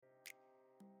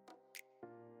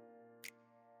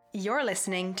You're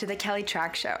listening to The Kelly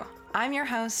Track Show. I'm your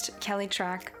host, Kelly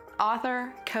Track,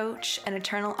 author, coach, and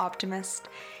eternal optimist.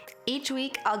 Each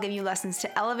week, I'll give you lessons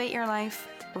to elevate your life,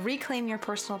 reclaim your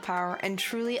personal power, and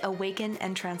truly awaken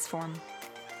and transform.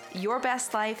 Your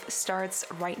best life starts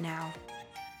right now.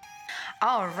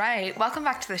 All right, welcome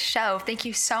back to the show. Thank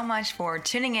you so much for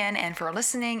tuning in and for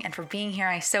listening and for being here.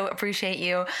 I so appreciate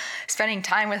you spending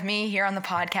time with me here on the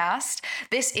podcast.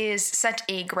 This is such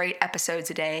a great episode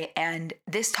today, and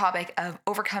this topic of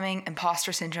overcoming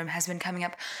imposter syndrome has been coming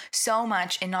up so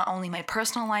much in not only my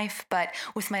personal life, but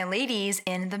with my ladies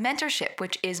in the mentorship,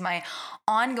 which is my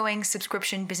ongoing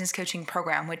subscription business coaching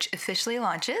program, which officially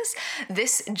launches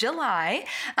this July.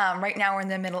 Right now we're in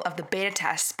the middle of the beta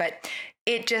test, but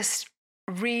it just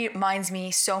reminds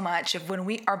me so much of when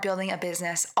we are building a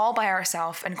business all by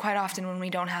ourselves, and quite often when we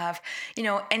don't have,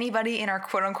 anybody in our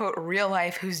quote unquote real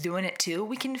life who's doing it too,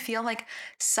 we can feel like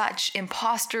such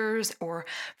imposters or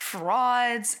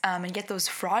frauds, and get those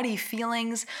fraudy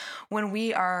feelings when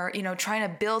we are, trying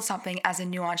to build something as a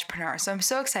new entrepreneur. So I'm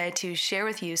so excited to share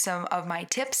with you some of my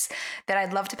tips that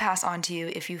I'd love to pass on to you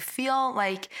if you feel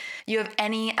like you have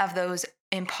any of those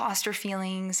imposter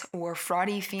feelings or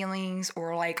fraudy feelings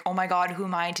or like, oh my God, who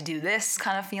am I to do this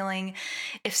kind of feeling.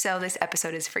 If so, this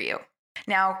episode is for you.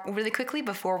 Now, really quickly,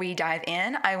 before we dive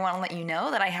in, I want to let you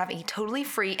know that I have a totally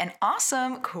free and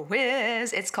awesome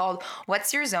quiz. It's called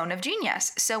What's Your Zone of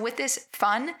Genius? So with this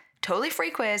fun, totally free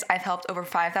quiz, I've helped over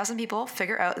 5,000 people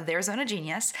figure out their zone of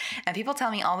genius, and people tell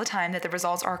me all the time that the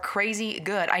results are crazy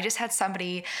good. I just had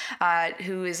somebody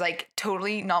who is like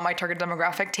totally not my target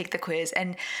demographic take the quiz,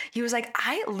 and he was like,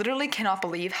 I literally cannot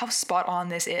believe how spot on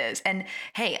this is. And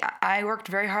hey, I worked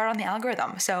very hard on the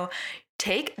algorithm. So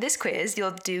take this quiz.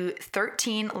 You'll do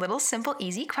 13 little simple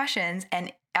easy questions,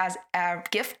 and as a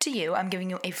gift to you, I'm giving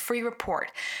you a free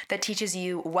report that teaches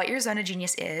you what your zone of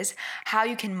genius is, how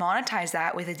you can monetize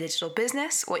that with a digital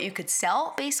business, what you could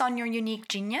sell based on your unique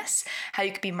genius, how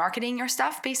you could be marketing your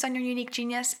stuff based on your unique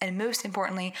genius, and most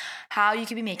importantly, how you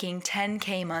could be making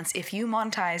 10K months if you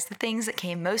monetize the things that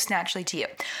came most naturally to you.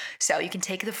 So you can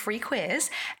take the free quiz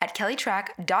at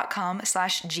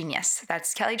kellytrack.com/genius.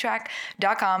 That's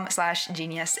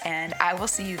kellytrack.com/genius, and I will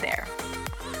see you there.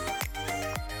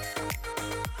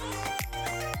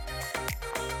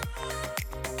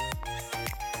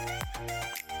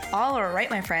 All right,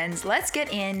 my friends, let's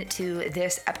get into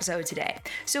this episode today.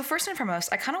 So first and foremost,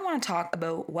 I kind of want to talk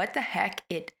about what the heck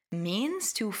it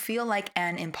means to feel like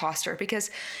an imposter,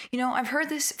 because, I've heard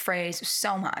this phrase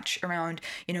so much around,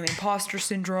 imposter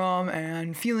syndrome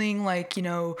and feeling like,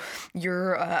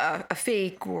 you're a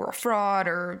fake or a fraud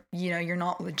or, you're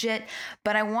not legit.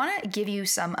 But I want to give you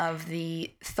some of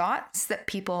the thoughts that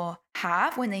people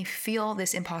have when they feel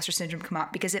this imposter syndrome come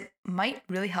up, because it might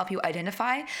really help you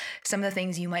identify some of the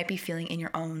things you might be feeling in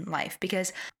your own life.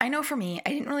 Because I know for me, I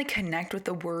didn't really connect with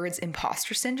the words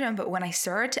imposter syndrome, but when I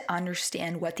started to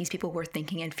understand what these people were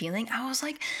thinking and feeling, I was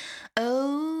like,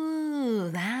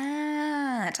 oh,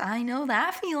 I know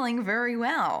that feeling very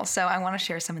well. So I want to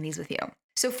share some of these with you.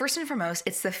 So first and foremost,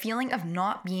 it's the feeling of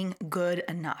not being good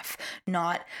enough,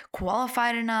 not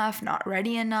qualified enough, not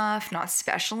ready enough, not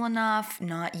special enough,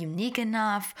 not unique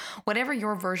enough, whatever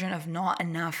your version of not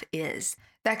enough is.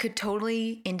 That could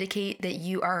totally indicate that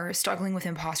you are struggling with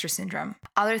imposter syndrome.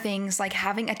 Other things like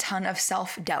having a ton of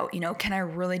self-doubt. Can I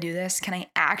really do this? Can I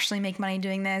actually make money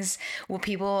doing this? Will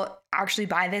people actually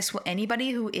buy this? Will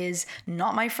anybody who is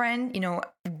not my friend,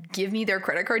 give me their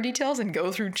credit card details and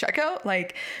go through checkout?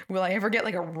 Like, will I ever get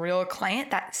like a real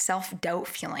client? That self-doubt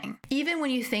feeling. Even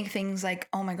when you think things like,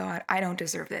 oh my God, I don't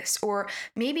deserve this. Or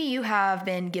maybe you have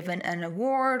been given an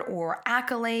award or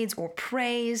accolades or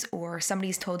praise, or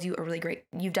somebody's told you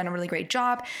you've done a really great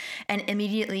job, and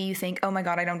immediately you think, oh my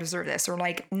God, I don't deserve this. Or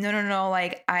like, no,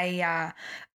 like I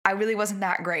really wasn't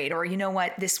that great. Or,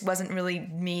 this wasn't really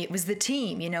me, it was the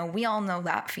team. We all know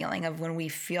that feeling of when we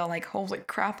feel like, holy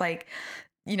crap, like,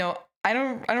 I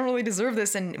don't really deserve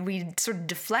this. And we sort of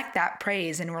deflect that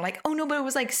praise and we're like, oh no, but it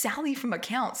was like Sally from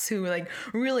accounts who like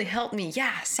really helped me.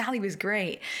 Yeah, Sally was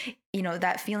great.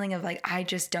 That feeling of like, I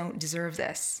just don't deserve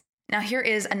this. Now, here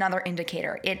is another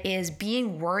indicator. It is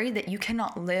being worried that you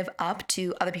cannot live up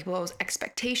to other people's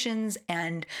expectations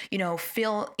and,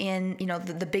 fill in,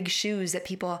 the big shoes that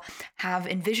people have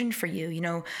envisioned for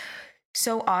you.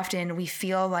 So often we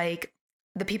feel like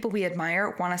the people we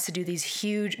admire want us to do these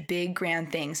huge, big,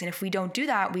 grand things. And if we don't do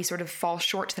that, we sort of fall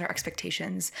short to their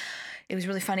expectations. It was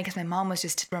really funny because my mom was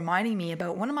just reminding me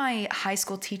about one of my high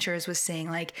school teachers was saying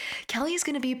like, Kelly's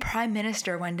going to be Prime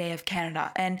Minister one day of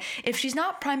Canada. And if she's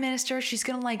not Prime Minister, she's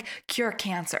going to like cure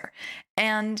cancer.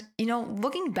 And,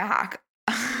 looking back,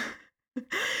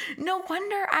 No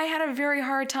wonder I had a very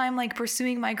hard time like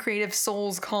pursuing my creative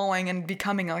soul's calling and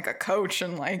becoming like a coach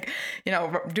and like,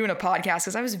 doing a podcast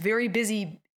because I was very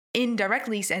busy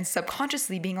indirectly and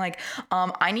subconsciously being like,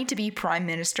 I need to be Prime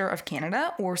Minister of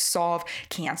Canada or solve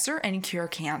cancer and cure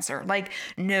cancer. Like,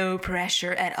 no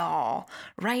pressure at all,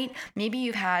 right? Maybe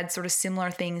you've had sort of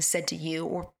similar things said to you,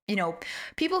 or,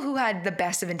 people who had the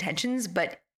best of intentions,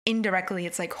 but indirectly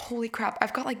it's like, holy crap,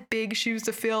 I've got like big shoes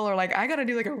to fill, or like I gotta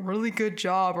do like a really good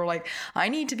job, or like I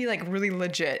need to be like really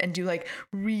legit and do like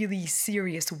really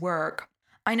serious work.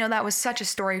 I know that was such a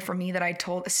story for me that I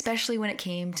told, especially when it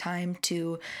came time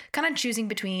to kind of choosing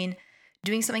between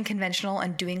doing something conventional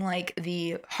and doing like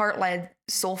the heart-led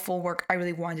soulful work I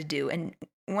really wanted to do. And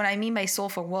when I mean by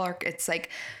soulful work, it's like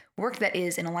work that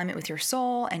is in alignment with your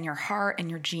soul and your heart and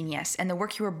your genius and the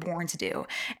work you were born to do,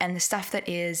 and the stuff that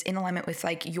is in alignment with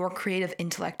like your creative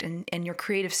intellect and your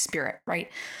creative spirit, right?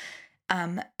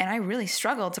 And I really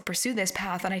struggled to pursue this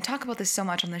path. And I talk about this so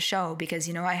much on the show because,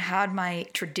 I had my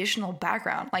traditional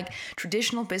background, like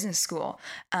traditional business school.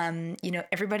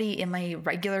 Everybody in my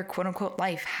regular quote unquote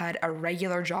life had a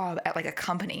regular job at like a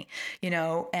company,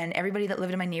 and everybody that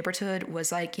lived in my neighborhood was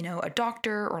like, a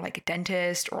doctor or like a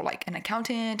dentist or like an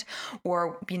accountant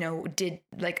or, did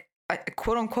like a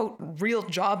quote unquote real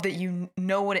job that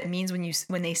what it means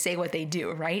when they say what they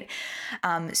do, right?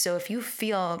 So if you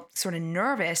feel sort of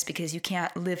nervous because you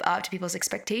can't live up to people's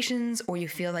expectations, or you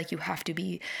feel like you have to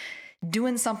be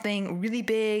doing something really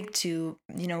big to,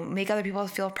 make other people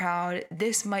feel proud,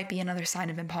 this might be another sign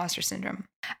of imposter syndrome.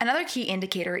 Another key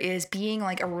indicator is being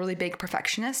like a really big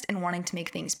perfectionist and wanting to make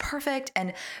things perfect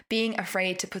and being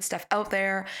afraid to put stuff out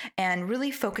there and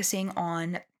really focusing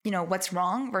on, what's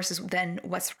wrong versus then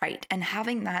what's right, and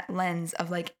having that lens of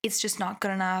like, it's just not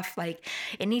good enough. Like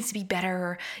it needs to be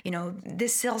better.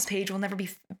 This sales page will never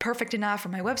be perfect enough, or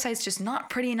my website's just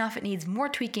not pretty enough. It needs more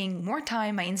tweaking, more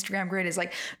time. My Instagram grid is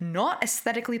like not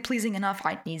aesthetically pleasing enough.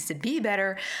 It needs to be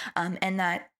better. And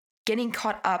that getting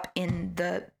caught up in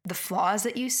the flaws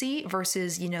that you see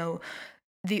versus,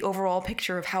 the overall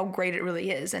picture of how great it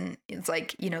really is. And it's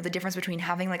like, the difference between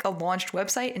having like a launched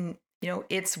website and,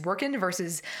 it's working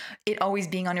versus it always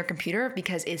being on your computer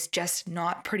because it's just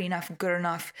not pretty enough, good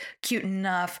enough, cute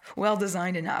enough, well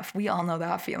designed enough. We all know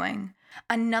that feeling.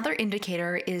 Another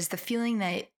indicator is the feeling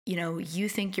that, you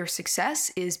think your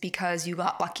success is because you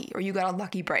got lucky or you got a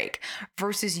lucky break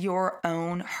versus your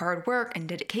own hard work and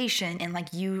dedication and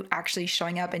like you actually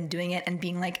showing up and doing it and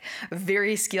being like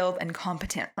very skilled and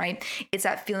competent, right? It's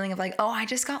that feeling of like, oh, I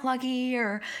just got lucky,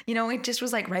 or, it just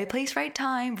was like right place, right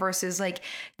time, versus like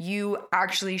you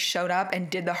actually showed up and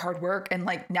did the hard work and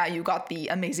like now you got the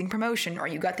amazing promotion, or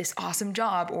you got this awesome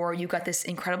job, or you got this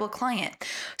incredible client.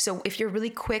 So if you're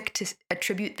really quick to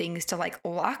attribute things to like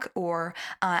luck or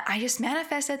I just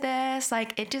manifested this,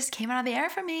 like it just came out of the air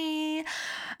for me,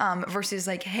 versus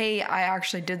like, hey, I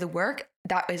actually did the work,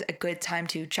 that is a good time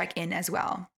to check in as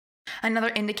well. Another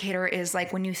indicator is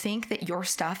like when you think that your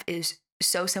stuff is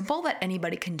so simple that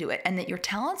anybody can do it and that your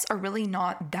talents are really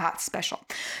not that special.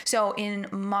 So in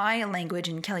my language,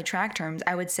 in Kelly Track terms,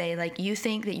 I would say like you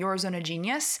think that your zone of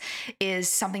genius is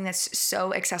something that's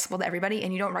so accessible to everybody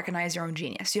and you don't recognize your own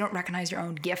genius. You don't recognize your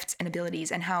own gifts and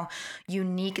abilities and how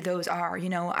unique those are.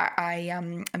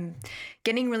 I'm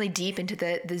getting really deep into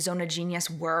the zone of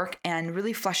genius work and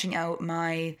really fleshing out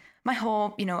my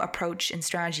whole, approach and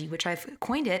strategy, which I've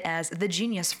coined it as the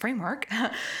Genius Framework.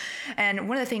 And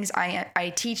one of the things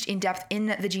I teach in depth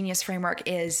in the Genius Framework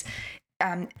is,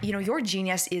 your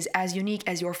genius is as unique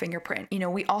as your fingerprint.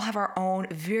 We all have our own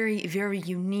very, very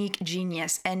unique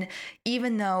genius. And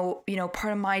even though,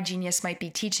 part of my genius might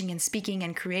be teaching and speaking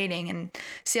and creating and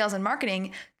sales and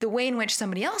marketing, the way in which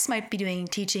somebody else might be doing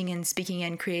teaching and speaking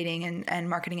and creating and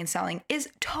marketing and selling is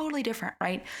totally different,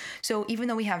 right? So even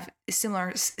though we have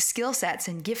similar skill sets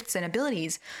and gifts and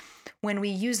abilities, when we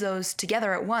use those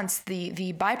together at once, the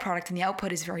byproduct and the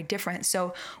output is very different.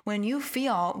 So when you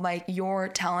feel like your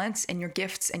talents and your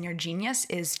gifts and your genius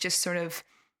is just sort of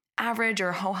average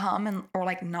or ho-hum or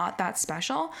like not that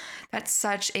special, that's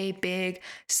such a big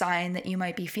sign that you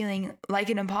might be feeling like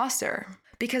an imposter.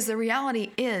 Because the reality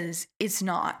is, it's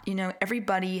not.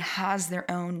 Everybody has their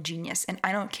own genius. And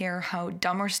I don't care how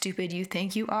dumb or stupid you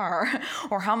think you are,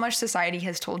 or how much society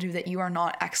has told you that you are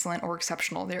not excellent or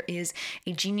exceptional. There is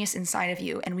a genius inside of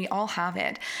you, and we all have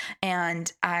it.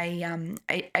 And I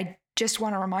just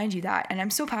want to remind you that. And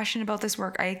I'm so passionate about this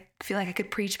work. I feel like I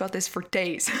could preach about this for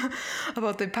days,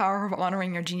 about the power of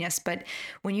honoring your genius. But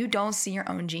when you don't see your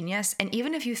own genius, and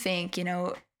even if you think,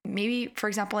 maybe, for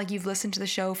example, like you've listened to the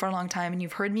show for a long time and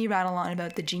you've heard me rattle on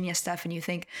about the genius stuff and you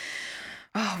think,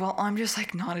 oh, well, I'm just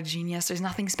like not a genius. There's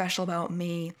nothing special about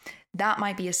me. That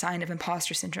might be a sign of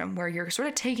imposter syndrome, where you're sort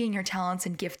of taking your talents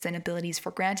and gifts and abilities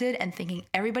for granted and thinking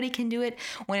everybody can do it,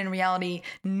 when in reality,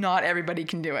 not everybody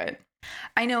can do it.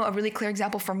 I know a really clear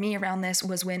example for me around this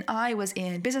was when I was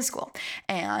in business school,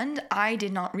 and I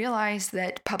did not realize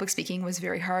that public speaking was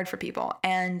very hard for people.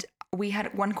 And we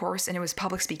had one course and it was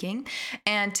public speaking.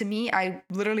 And to me, I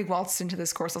literally waltzed into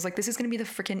this course. I was like, this is going to be the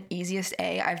freaking easiest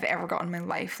A I've ever gotten in my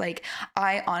life. Like,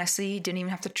 I honestly didn't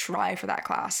even have to try for that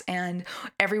class. And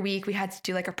every week we had to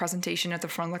do like a presentation at the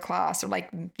front of the class, or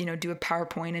like, do a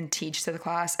PowerPoint and teach to the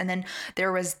class. And then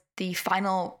there was the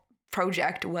final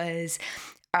project was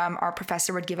our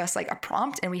professor would give us like a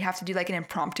prompt, and we have to do like an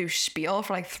impromptu spiel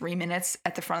for like 3 minutes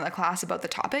at the front of the class about the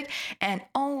topic. And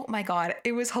oh my God,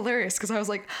 it was hilarious, because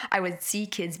I would see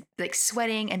kids like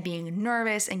sweating and being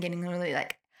nervous and getting really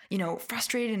like,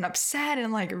 frustrated and upset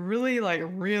and like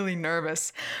really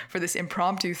nervous for this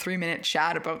impromptu 3-minute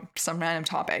chat about some random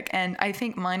topic. And I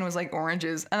think mine was like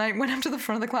oranges. And I went up to the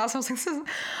front of the class. I was like,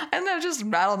 and I just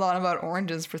rattled on about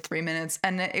oranges for 3 minutes.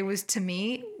 And it was, to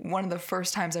me, one of the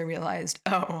first times I realized,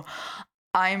 oh,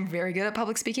 I'm very good at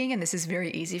public speaking, and this is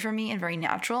very easy for me and very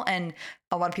natural. And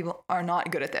a lot of people are not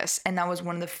good at this. And that was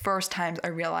one of the first times I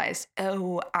realized,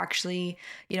 oh, actually,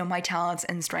 my talents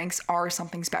and strengths are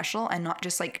something special and not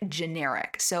just like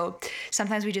generic. So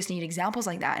sometimes we just need examples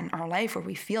like that in our life where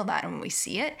we feel that and when we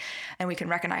see it and we can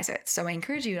recognize it. So I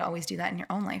encourage you to always do that in your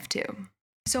own life too.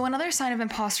 So another sign of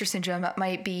imposter syndrome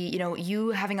might be, you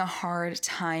having a hard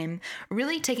time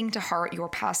really taking to heart your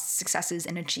past successes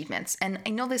and achievements. And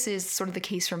I know this is sort of the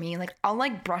case for me. Like, I'll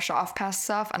like brush off past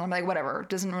stuff and I'm like, whatever,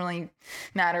 doesn't really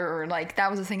matter. Or like,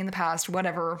 that was a thing in the past,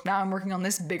 whatever. Now I'm working on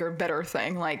this bigger, better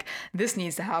thing. Like, this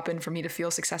needs to happen for me to feel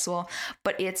successful.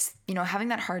 But it's, having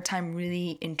that hard time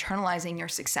really internalizing your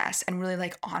success and really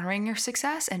like honoring your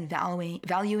success and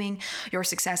valuing your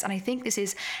success. And I think this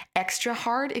is extra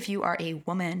hard if you are a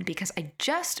woman, because I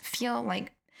just feel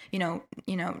like,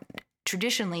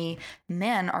 traditionally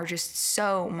men are just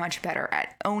so much better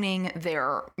at owning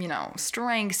their,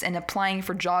 strengths and applying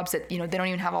for jobs that, they don't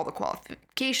even have all the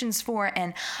qualifications for.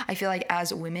 And I feel like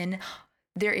as women,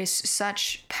 there is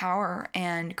such power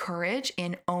and courage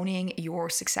in owning your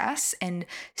success and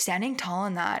standing tall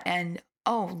in that. And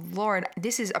oh Lord,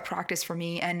 this is a practice for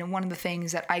me, and one of the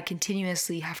things that I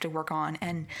continuously have to work on.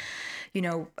 And,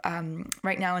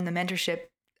 right now in the mentorship,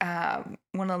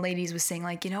 one of the ladies was saying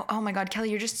like, oh my God, Kelly,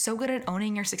 you're just so good at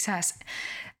owning your success.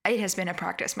 It has been a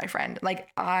practice, my friend. Like,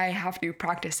 I have to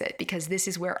practice it, because this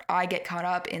is where I get caught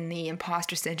up in the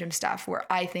imposter syndrome stuff, where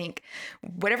I think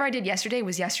whatever I did yesterday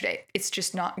was yesterday. It's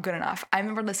just not good enough. I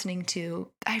remember listening to,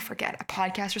 I forget, a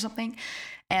podcast or something.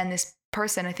 And this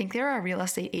person, I think they're a real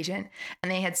estate agent,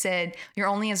 and they had said, you're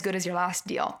only as good as your last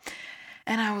deal.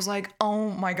 And I was like,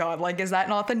 oh my God, like, is that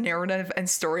not the narrative and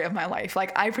story of my life?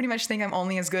 Like, I pretty much think I'm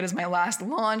only as good as my last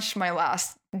launch, my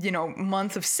last,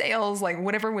 month of sales, like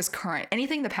whatever was current.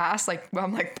 Anything in the past, like, well,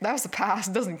 I'm like, that was the past,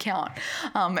 it doesn't count.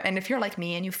 And if you're like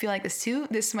me and you feel like this too,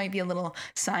 this might be a little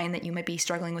sign that you might be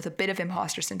struggling with a bit of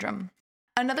imposter syndrome.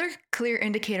 Another clear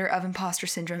indicator of imposter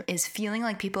syndrome is feeling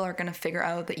like people are going to figure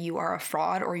out that you are a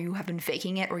fraud, or you have been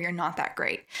faking it, or you're not that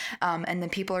great. And then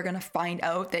people are going to find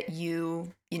out that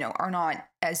you are not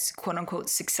as quote unquote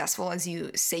successful as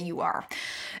you say you are.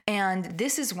 And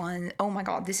this is one, oh my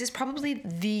God, this is probably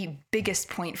the biggest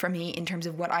point for me in terms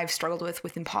of what I've struggled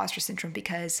with imposter syndrome,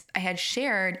 because I had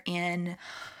shared in,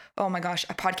 oh my gosh,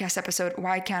 a podcast episode,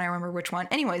 why can't I remember which one?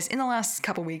 Anyways, in the last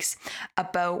couple weeks,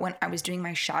 about when I was doing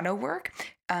my shadow work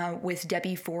with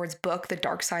Debbie Ford's book, The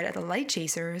Dark Side of the Light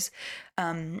Chasers,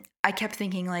 I kept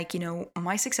thinking like,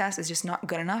 my success is just not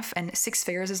good enough, and 6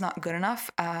 figures is not good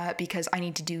enough because I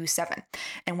need to do 7.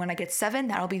 And when I get 7,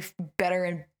 that'll be better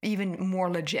and even more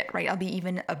legit, right? I'll be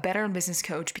even a better business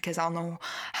coach because I'll know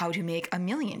how to make $1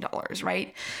 million,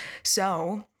 right?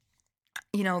 So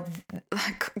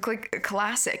like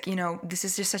classic, this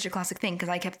is just such a classic thing, because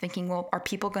I kept thinking, well, are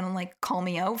people going to like call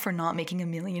me out for not making $1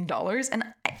 million? And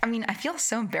I mean, I feel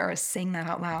so embarrassed saying that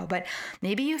out loud, but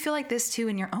maybe you feel like this too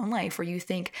in your own life, where you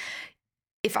think,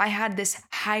 if I had this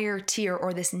higher tier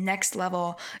or this next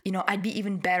level, I'd be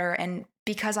even better. And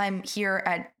because I'm here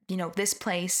at, this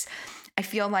place, I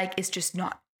feel like it's just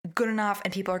not good enough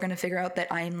and people are going to figure out that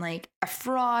I'm like a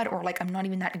fraud, or like I'm not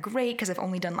even that great because I've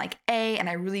only done like A and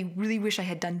I really, really wish I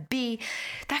had done B,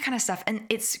 that kind of stuff. And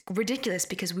it's ridiculous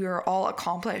because we are all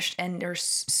accomplished and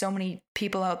there's so many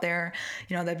people out there,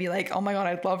 that'd be like, oh my God,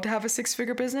 I'd love to have a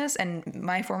 6-figure business. And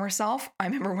my former self, I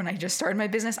remember when I just started my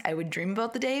business, I would dream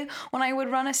about the day when I would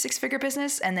run a 6-figure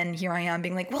business. And then here I am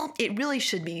being like, well, it really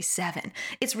should be 7.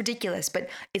 It's ridiculous, but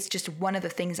it's just one of the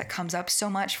things that comes up so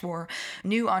much for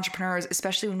new entrepreneurs,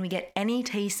 especially when we get any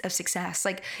taste of success.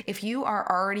 Like if you are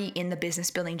already in the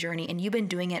business building journey and you've been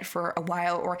doing it for a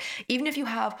while, or even if you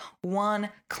have one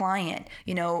client,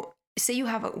 say you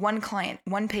have one client,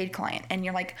 one paid client, and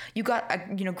you're like, you got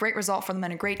a great result for them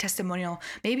and a great testimonial.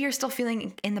 Maybe you're still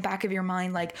feeling in the back of your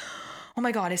mind like, oh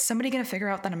my God, is somebody going to figure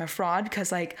out that I'm a fraud?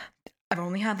 Because like I've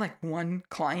only had like one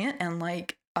client and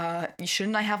like,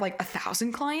 shouldn't I have like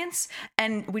 1,000 clients?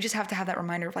 And we just have to have that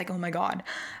reminder of like, oh my God,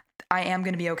 I am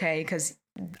going to be okay because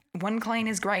one client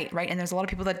is great, right? And there's a lot of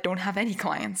people that don't have any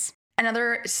clients.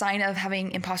 Another sign of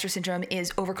having imposter syndrome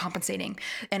is overcompensating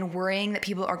and worrying that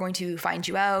people are going to find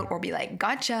you out or be like,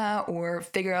 gotcha, or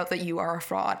figure out that you are a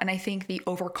fraud. And I think the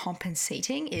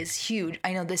overcompensating is huge.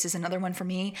 I know this is another one for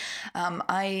me. I'm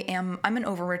an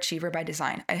overachiever by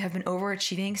design. I have been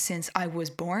overachieving since I was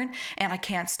born and I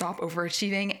can't stop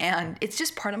overachieving. And it's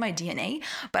just part of my DNA,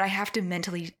 but I have to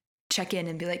mentally check in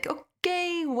and be like,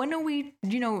 okay, when are we,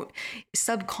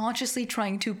 subconsciously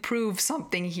trying to prove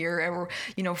something here, or,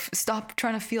 stop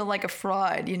trying to feel like a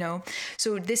fraud,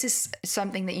 So this is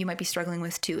something that you might be struggling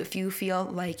with too. If you feel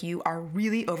like you are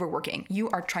really overworking, you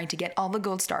are trying to get all the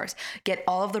gold stars, get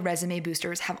all of the resume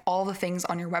boosters, have all the things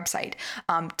on your website,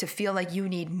 to feel like you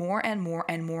need more and more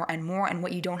and more and more, and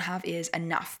what you don't have is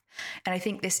enough. And I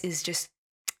think this is just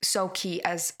so key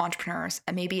as entrepreneurs.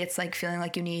 And maybe it's like feeling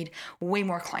like you need way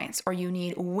more clients, or you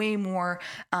need way more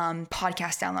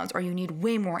podcast downloads, or you need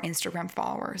way more Instagram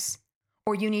followers,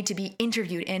 or you need to be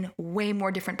interviewed in way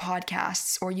more different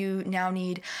podcasts, or you now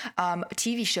need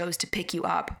TV shows to pick you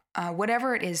up.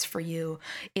 Whatever it is for you,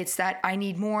 it's that I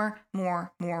need more.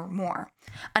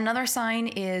 Another sign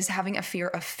is having a fear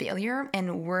of failure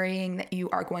and worrying that you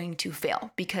are going to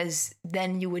fail, because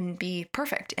then you wouldn't be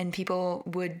perfect and people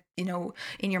would,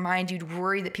 in your mind, you'd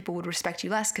worry that people would respect you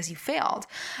less because you failed.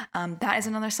 That is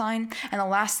another sign. And the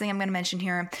last thing I'm going to mention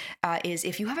here is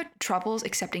if you have troubles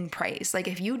accepting praise, like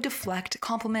if you deflect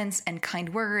compliments and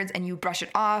kind words and you brush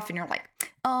it off and you're like,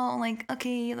 oh, like,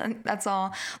 okay, that's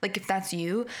all. Like if that's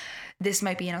you, this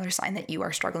might be another sign that you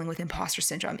are struggling with imposter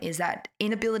syndrome, is that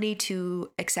inability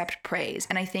to accept praise.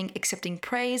 And I think accepting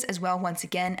praise as well, once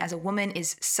again, as a woman,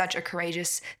 is such a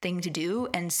courageous thing to do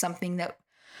and something that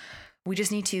we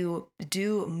just need to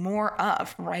do more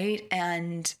of, right?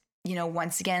 And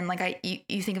once again, like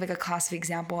you think of like a classic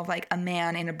example of like a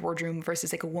man in a boardroom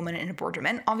versus like a woman in a boardroom.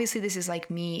 And obviously this is like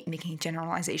me making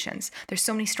generalizations. There's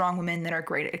so many strong women that are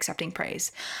great at accepting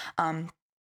praise.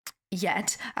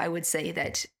 Yet I would say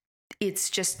that it's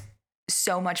just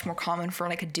so much more common for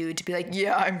like a dude to be like,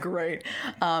 yeah, I'm great.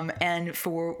 And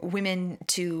for women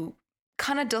to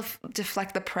kind of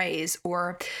deflect the praise,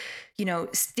 or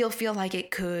still feel like it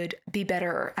could be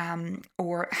better,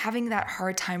 or having that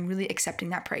hard time really accepting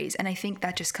that praise. And I think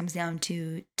that just comes down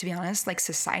to be honest, like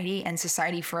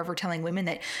society forever telling women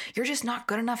that you're just not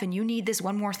good enough and you need this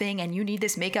one more thing and you need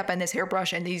this makeup and this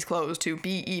hairbrush and these clothes to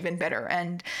be even better.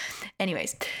 And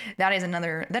anyways, that is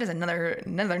another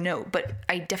note. But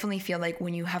I definitely feel like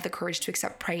when you have the courage to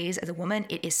accept praise as a woman,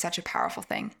 it is such a powerful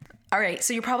thing. All right,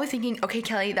 so you're probably thinking, okay,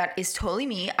 Kelly, that is totally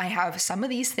me. I have some of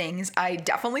these things. I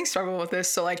definitely struggle with this.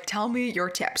 So like, tell me your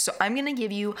tips. So I'm going to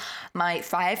give you my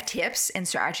 5 tips and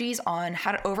strategies on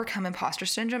how to overcome imposter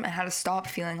syndrome and how to stop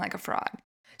feeling like a fraud.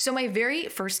 So my very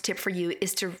first tip for you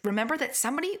is to remember that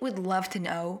somebody would love to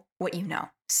know what you know.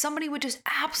 Somebody would just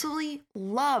absolutely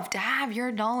love to have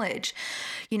your knowledge.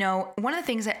 One of the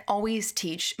things I always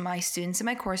teach my students in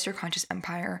my course, Your Conscious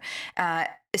Empire,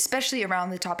 especially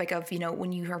around the topic of,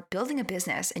 when you are building a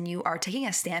business and you are taking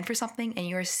a stand for something and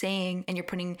you're saying, and you're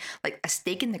putting like a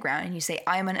stake in the ground and you say,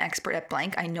 I am an expert at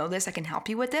blank. I know this. I can help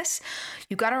you with this.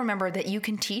 You got to remember that you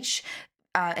can teach,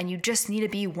 and you just need to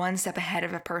be one step ahead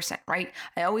of a person, right?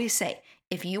 I always say,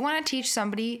 if you want to teach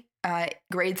somebody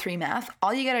grade 3 math,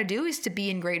 all you got to do is to be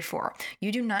in grade 4.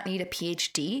 You do not need a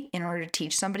PhD in order to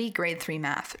teach somebody grade 3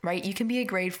 math, right? You can be a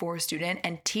grade 4 student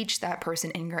and teach that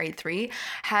person in grade 3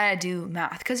 how to do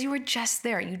math because you were just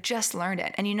there. You just learned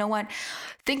it. And you know what?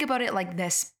 Think about it like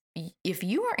this. if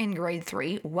you are in grade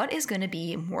 3, what is going to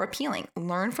be more appealing?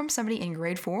 Learn from somebody in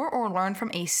grade 4 or learn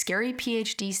from a scary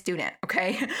PhD student,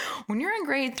 okay? When you're in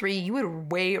grade 3, you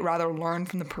would way rather learn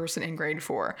from the person in grade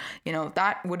 4.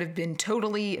 That would have been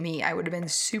totally me. I would have been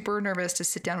super nervous to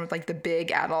sit down with like the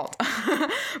big adult.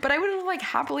 But I would have like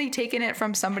happily taken it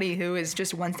from somebody who is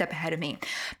just one step ahead of me.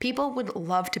 People would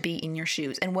love to be in your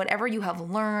shoes, and whatever you have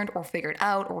learned or figured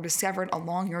out or discovered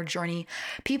along your journey,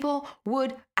 people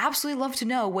would absolutely love to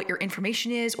know what your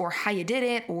information is or how you did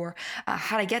it or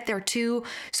how to get there too.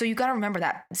 So you got to remember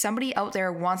that somebody out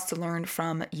there wants to learn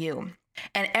from you.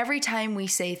 And every time we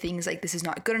say things like, this is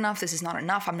not good enough, this is not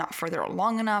enough, I'm not further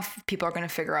along enough, people are going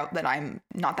to figure out that I'm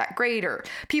not that great, or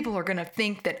people are going to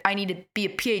think that I need to be a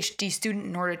PhD student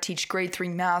in order to teach grade 3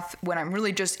 math when I'm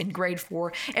really just in grade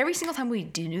 4. Every single time we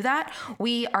do that,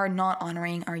 we are not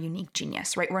honoring our unique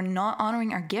genius, right? We're not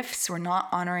honoring our gifts, we're not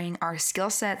honoring our skill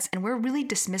sets, and we're really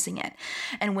dismissing it.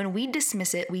 And when we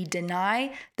dismiss it, we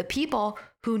deny the people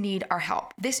who need our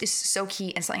help. This is so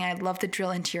key and something I'd love to drill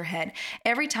into your head.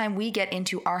 Every time we get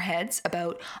into our heads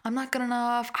about, I'm not good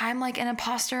enough, I'm like an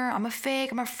imposter, I'm a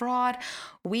fake, I'm a fraud,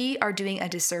 we are doing a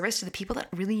disservice to the people that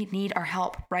really need our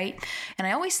help, right? And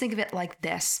I always think of it like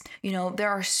this. There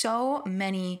are so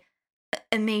many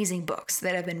amazing books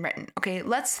that have been written. Okay,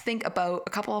 let's think about a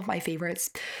couple of my favorites.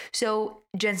 So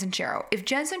Jen Sincero. If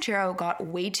Jen Sincero got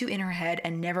way too in her head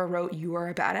and never wrote You Are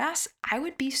a Badass, I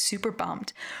would be super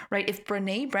bummed, right? If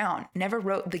Brene Brown never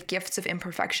wrote The Gifts of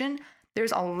Imperfection,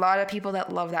 there's a lot of people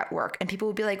that love that work, and people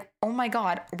would be like, oh my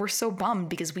God, we're so bummed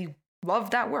because we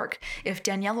love that work. If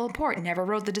Danielle Laporte never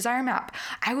wrote The Desire Map,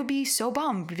 I would be so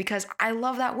bummed because I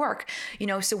love that work.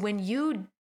 So when you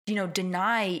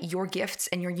deny your gifts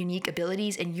and your unique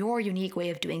abilities and your unique way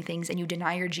of doing things, and you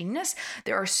deny your genius,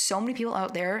 there are so many people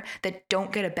out there that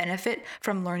don't get a benefit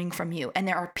from learning from you. And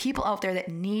there are people out there that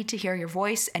need to hear your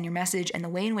voice and your message and the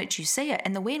way in which you say it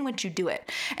and the way in which you do it.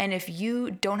 And if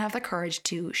you don't have the courage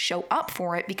to show up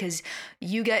for it because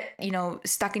you get,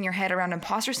 stuck in your head around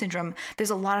imposter syndrome, there's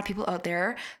a lot of people out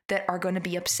there that are going to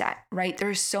be upset, right?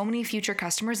 There's so many future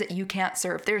customers that you can't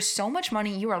serve. There's so much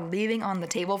money you are leaving on the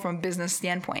table from a business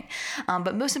standpoint.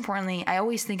 But most importantly, I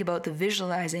always think about the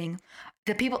visualizing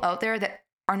the people out there that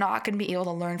are not going to be able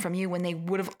to learn from you when they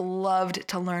would have loved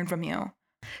to learn from you.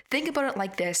 Think about it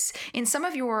like this. In some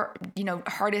of your,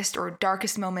 hardest or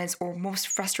darkest moments or most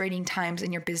frustrating times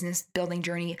in your business building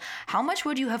journey, how much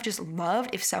would you have just loved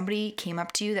if somebody came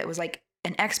up to you that was like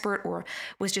an expert or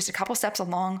was just a couple steps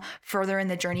along further in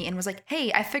the journey and was like,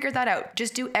 hey, I figured that out.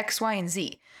 Just do X, Y, and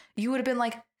Z. You would have been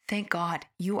like, thank God,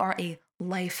 you are a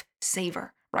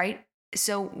lifesaver, right?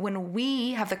 So when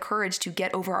we have the courage to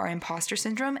get over our imposter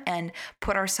syndrome and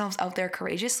put ourselves out there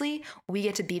courageously, we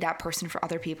get to be that person for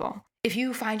other people. If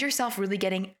you find yourself really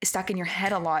getting stuck in your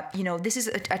head a lot, this is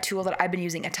a tool that I've been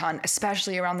using a ton,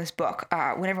 especially around this book.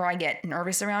 Whenever I get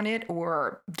nervous around it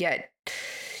or get,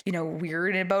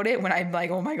 weird about it, when I'm like,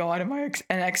 oh my God, am I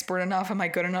an expert enough? Am I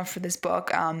good enough for this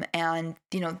book? And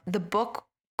the book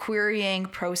querying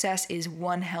process is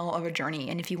one hell of a journey.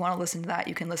 And if you want to listen to that,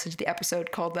 you can listen to the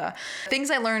episode called The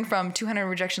Things I Learned from 200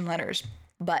 Rejection Letters.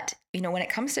 But, when it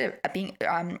comes to being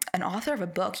an author of a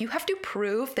book, you have to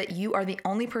prove that you are the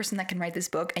only person that can write this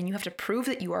book, and you have to prove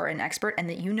that you are an expert and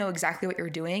that you know exactly what you're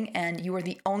doing, and you are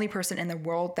the only person in the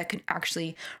world that can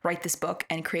actually write this book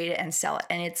and create it and sell it.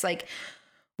 And it's like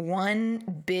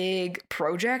one big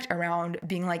project around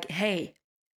being like, hey,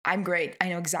 I'm great. I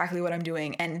know exactly what I'm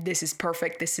doing, and this is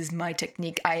perfect. This is my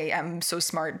technique. I am so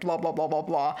smart, blah, blah, blah, blah,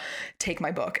 blah. Take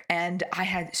my book. And I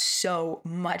had so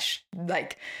much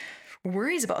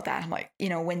worries about that. I'm like,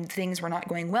 when things were not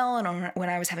going well and when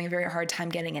I was having a very hard time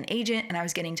getting an agent and I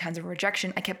was getting tons of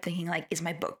rejection, I kept thinking like, is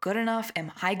my book good enough?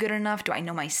 Am I good enough? Do I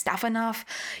know my stuff enough?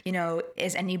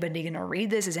 Is anybody going to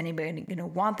read this? Is anybody going to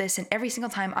want this? And every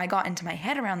single time I got into my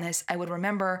head around this, I would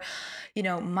remember,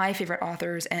 my favorite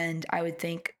authors, and I would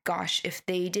think, gosh, if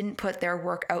they didn't put their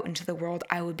work out into the world,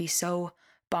 I would be so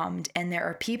bummed. And there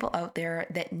are people out there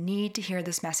that need to hear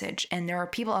this message. And there are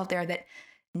people out there that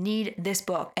need this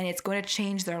book, and it's going to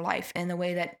change their life in the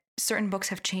way that certain books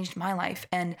have changed my life.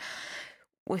 And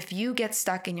if you get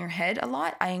stuck in your head a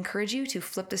lot, I encourage you to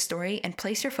flip the story and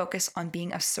place your focus on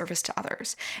being of service to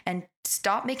others and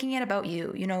stop making it about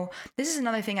you. This is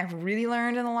another thing I've really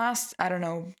learned in the last,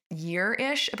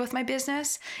 year-ish about my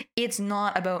business. It's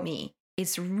not about me.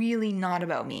 It's really not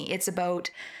about me. It's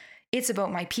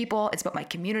about my people. It's about my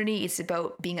community. It's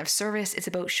about being of service. It's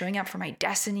about showing up for my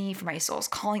destiny, for my soul's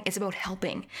calling. It's about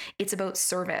helping. It's about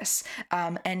service.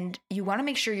 And you want to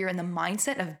make sure you're in the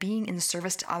mindset of being in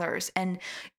service to others. And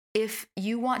if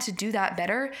you want to do that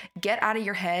better, get out of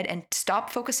your head and stop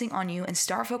focusing on you and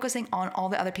start focusing on all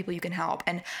the other people you can help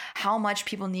and how much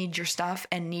people need your stuff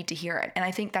and need to hear it. And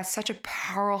I think that's such a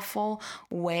powerful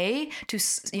way to,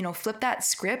 flip that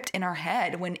script in our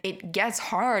head when it gets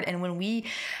hard and when we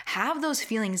have those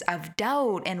feelings of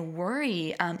doubt and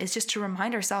worry. It's just to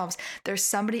remind ourselves there's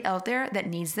somebody out there that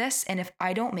needs this. And if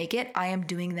I don't make it, I am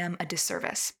doing them a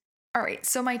disservice. All right,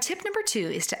 so my tip number 2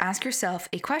 is to ask yourself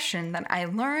a question that I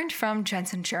learned from Jen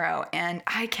Sincero, and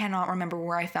I cannot remember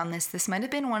where I found this. This might have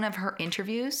been one of her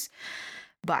interviews,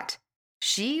 but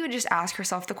she would just ask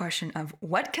herself the question of,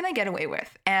 what can I get away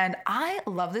with? And I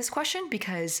love this question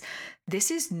because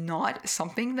this is not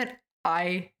something that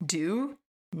I do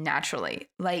naturally.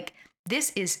 Like,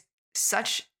 this is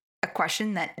such a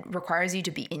question that requires you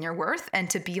to be in your worth and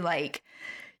to be like,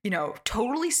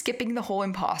 totally skipping the whole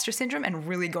imposter syndrome and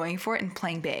really going for it and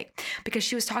playing big. Because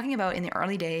she was talking about in the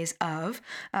early days of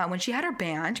when she had her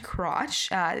band, Crotch,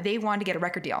 they wanted to get a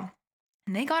record deal.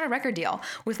 And they got a record deal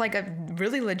with like a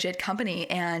really legit company.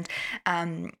 And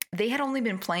they had only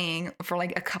been playing for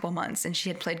like a couple months. And she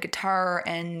had played guitar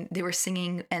and they were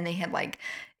singing and they had like,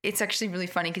 it's actually really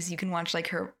funny because you can watch like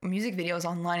her music videos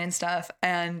online and stuff.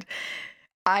 And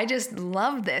I just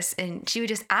love this. And she would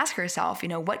just ask herself,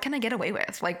 what can I get away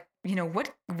with? Like,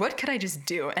 what could I just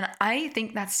do? And I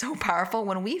think that's so powerful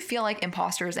when we feel like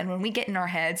imposters and when we get in our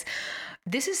heads.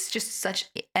 This is just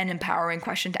such an empowering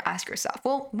question to ask yourself.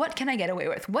 Well, what can I get away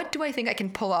with? What do I think I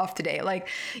can pull off today? Like,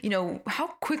 how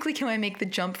quickly can I make the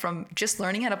jump from just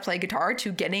learning how to play guitar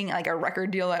to getting like a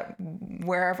record deal at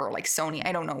wherever, like Sony?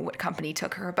 I don't know what company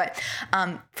took her, but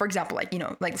for example, like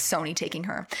Sony taking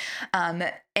her.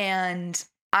 And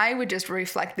I would just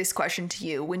reflect this question to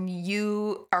you when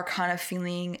you are kind of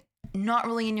feeling not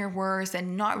really in your worth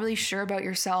and not really sure about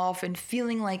yourself and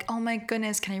feeling like, oh my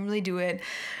goodness, can I really do it?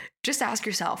 Just ask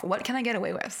yourself, what can I get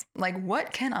away with? Like,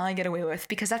 what can I get away with?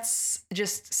 Because that's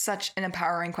just such an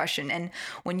empowering question. And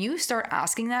when you start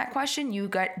asking that question, you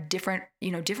get different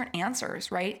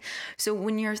answers, right? So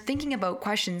when you're thinking about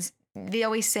questions, they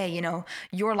always say,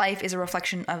 your life is a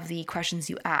reflection of the questions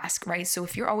you ask, right? So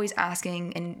if you're always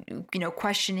asking and,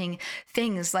 questioning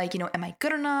things like, am I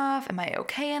good enough? Am I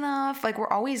okay enough? Like, we're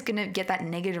always going to get that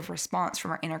negative response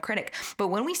from our inner critic. But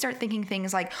when we start thinking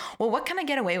things like, well, what can I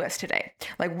get away with today?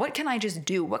 Like, what can I just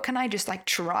do? What can I just like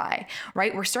try,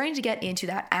 right? We're starting to get into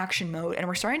that action mode and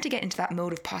we're starting to get into that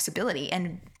mode of possibility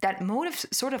and that mode of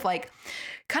sort of like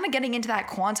kind of getting into that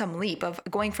quantum leap of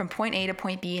going from point A to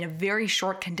point B in a very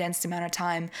short, condensed amount of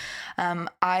time.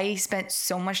 I spent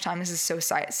so much time, this is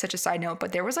such a side note,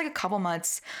 but there was like a couple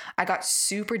months I got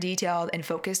super detailed and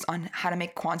focused on how to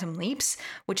make quantum leaps,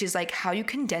 which is like how you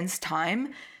condense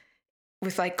time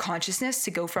with like consciousness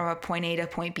to go from a point A to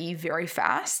point B very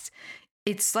fast.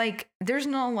 It's like, there's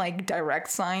no like direct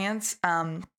science.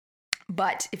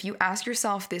 But if you ask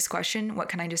yourself this question, what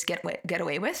can I just get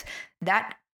away with?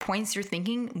 That points your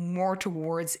thinking more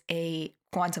towards a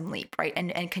quantum leap, right?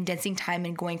 And condensing time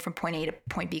and going from point A to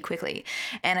point B quickly.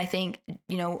 And I think,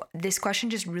 this question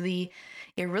just really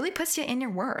puts you in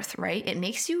your worth, right?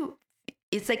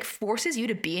 It's like forces you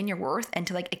to be in your worth and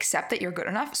to like accept that you're good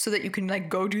enough so that you can like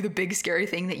go do the big scary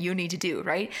thing that you need to do,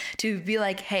 right? To be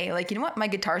like, hey, like, what? My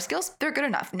guitar skills, they're good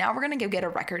enough. Now we're going to go get a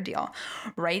record deal,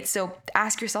 right? So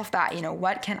ask yourself that,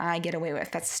 what can I get away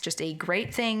with? That's just a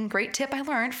great tip I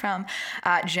learned from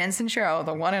Jen Sincero,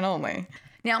 the one and only.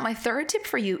 Now, my third tip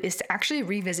for you is to actually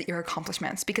revisit your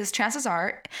accomplishments because chances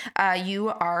are you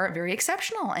are very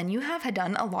exceptional and you have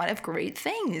done a lot of great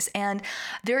things. And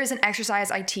there is an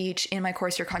exercise I teach in my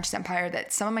course, Your Conscious Empire,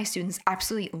 that some of my students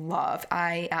absolutely love.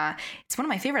 It's one of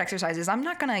my favorite exercises. I'm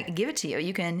not going to give it to you.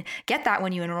 You can get that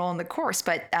when you enroll in the course,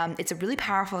 but it's a really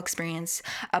powerful experience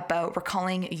about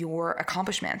recalling your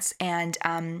accomplishments. And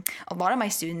a lot of my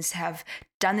students have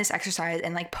done this exercise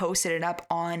and like posted it up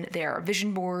on their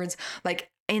vision boards, like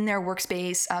in their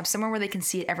workspace, somewhere where they can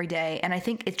see it every day. And I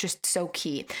think it's just so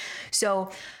key. So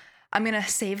I'm going to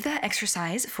save that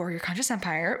exercise for Your Conscious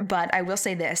Empire, but I will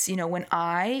say this, when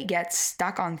I get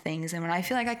stuck on things and when I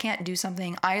feel like I can't do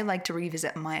something, I like to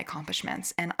revisit my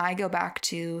accomplishments and I go back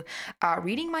to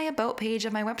reading my about page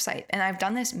of my website. And I've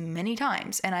done this many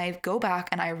times and I go back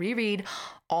and I reread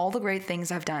all the great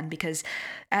things I've done because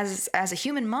as a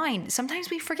human mind, sometimes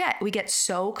we forget. We get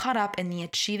so caught up in the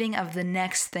achieving of the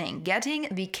next thing, getting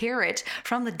the carrot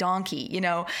from the donkey,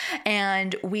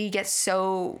 and we get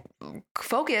so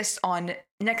focused on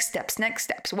next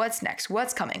steps, what's next,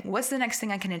 what's coming, what's the next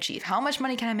thing I can achieve, how much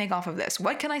money can I make off of this,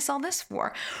 what can I sell this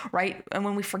for, right? And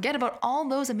when we forget about all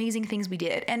those amazing things we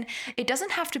did, and it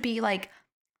doesn't have to be like,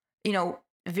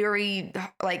 very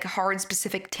like hard,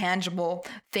 specific, tangible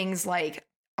things like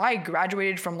I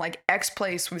graduated from like X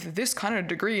place with this kind of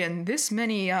degree and this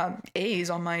many A's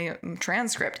on my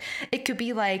transcript. It could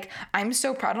be like, I'm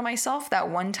so proud of myself that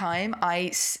one time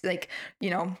I like,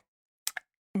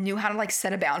 knew how to like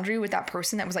set a boundary with that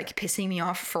person that was like pissing me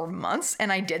off for months.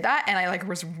 And I did that and I like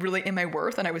was really in my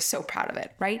worth and I was so proud of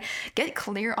it, right? Get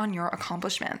clear on your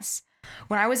accomplishments.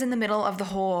 When I was in the middle of the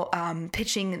whole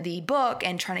pitching the book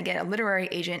and trying to get a literary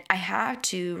agent, I had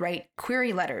to write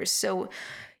query letters. So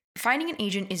finding an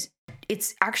agent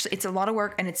it's a lot of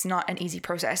work and it's not an easy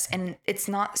process and it's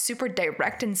not super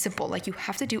direct and simple. Like you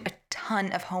have to do a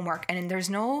ton of homework and there's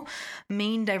no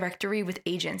main directory with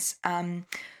agents.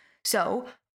 So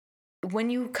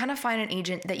when you kind of find an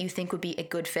agent that you think would be a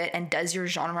good fit and does your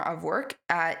genre of work,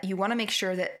 you want to make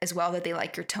sure that as well that they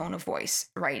like your tone of voice,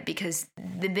 right? Because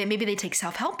maybe they take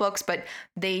self-help books, but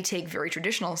they take very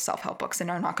traditional self-help books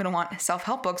and are not going to want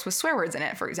self-help books with swear words in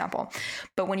it, for example.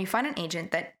 But when you find an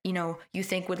agent that, you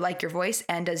think would like your voice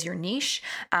and does your niche,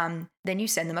 then you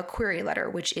send them a query letter,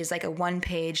 which is like a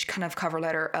 1-page kind of cover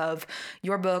letter of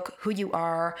your book, who you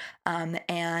are, and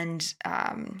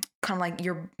kind of like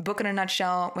your book in a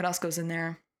nutshell. What else goes in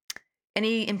there?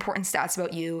 Any important stats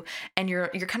about you and your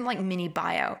kind of like mini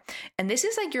bio. And this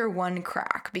is like your one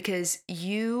crack because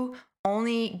you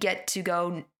only get to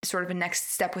go sort of a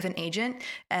next step with an agent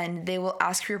and they will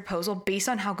ask for your proposal based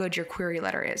on how good your query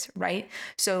letter is, right?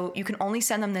 So you can only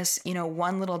send them this,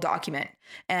 one little document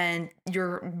and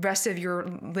your rest of your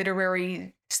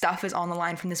literary stuff is on the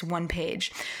line from this 1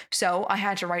 page. So I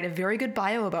had to write a very good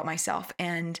bio about myself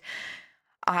and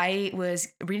I was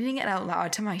reading it out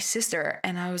loud to my sister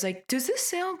and I was like, does this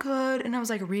sound good? And I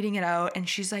was like reading it out and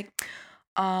she's like,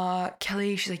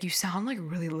 Kelly, she's like, you sound like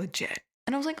really legit.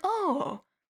 And I was like, oh,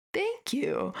 thank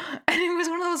you. And it was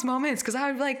one of those moments because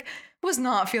I was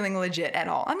not feeling legit at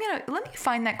all. Let me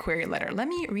find that query letter. Let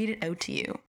me read it out to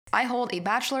you. I hold a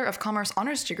Bachelor of Commerce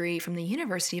honors degree from the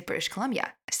University of British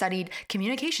Columbia. I studied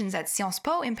communications at Sciences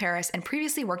Po in Paris and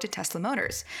previously worked at Tesla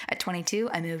Motors. At 22,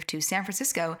 I moved to San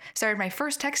Francisco, started my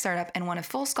first tech startup, and won a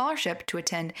full scholarship to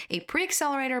attend a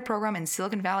pre-accelerator program in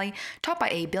Silicon Valley taught by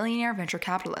a billionaire venture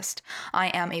capitalist. I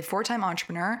am a 4-time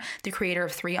entrepreneur, the creator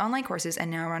of 3 online courses, and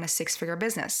now run a 6-figure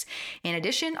business. In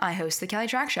addition, I host The Kelly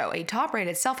Track Show, a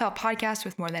top-rated self-help podcast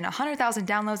with more than 100,000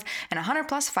 downloads and 100+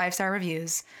 5-star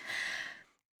reviews.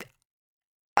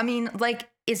 I mean, like,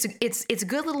 it's a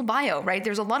good little bio, right?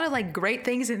 There's a lot of like great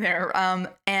things in there.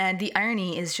 And the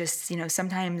irony is just,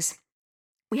 sometimes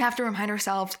we have to remind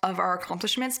ourselves of our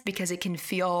accomplishments because it can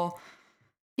feel,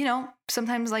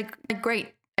 sometimes like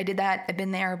great. I did that. I've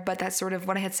been there, but that's sort of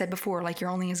what I had said before. Like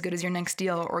you're only as good as your next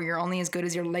deal or you're only as good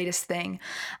as your latest thing.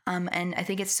 And I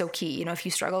think it's so key, if you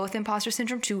struggle with imposter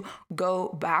syndrome to go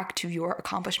back to your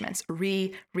accomplishments,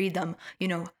 reread them,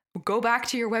 go back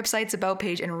to your website's about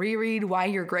page and reread why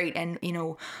you're great and,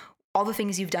 all the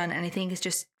things you've done. And I think it's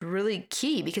just really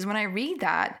key because when I read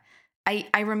that,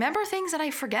 I remember things that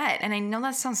I forget. And I know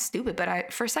that sounds stupid,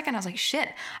 but for a second I was like, shit,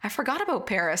 I forgot about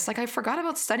Paris. Like I forgot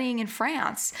about studying in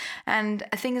France. And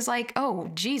things like,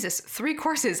 oh, Jesus, 3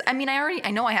 courses. I mean,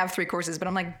 I know I have 3 courses, but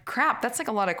I'm like, crap, that's like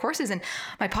a lot of courses. And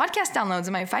my podcast downloads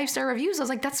and my 5-star reviews, I was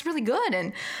like, that's really good.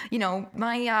 And,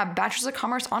 my Bachelor's of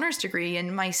Commerce honors degree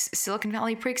and my Silicon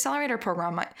Valley pre-accelerator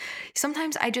program.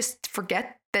 Sometimes I just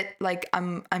forget that like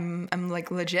I'm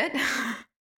like legit.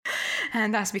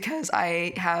 And that's because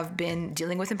I have been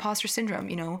dealing with imposter syndrome,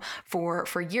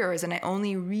 for years. And I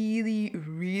only really,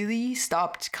 really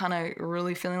stopped kind of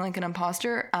really feeling like an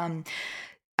imposter at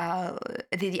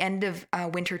the end of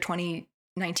winter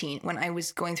 2019 when I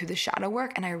was going through the shadow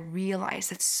work. And I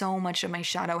realized that so much of my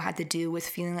shadow had to do with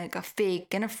feeling like a fake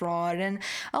and a fraud and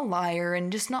a liar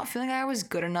and just not feeling like I was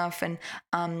good enough and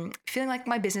feeling like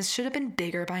my business should have been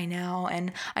bigger by now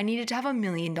and I needed to have $1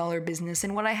 million business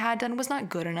and what I had done was not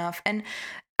good enough. And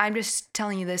I'm just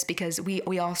telling you this because we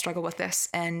all struggle with this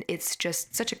and it's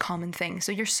just such a common thing.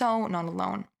 So you're so not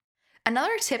alone.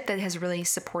 Another tip that has really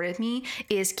supported me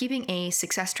is keeping a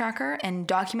success tracker and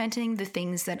documenting the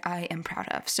things that I am proud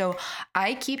of. So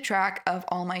I keep track of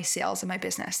all my sales in my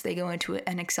business. They go into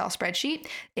an Excel spreadsheet.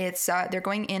 They're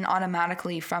going in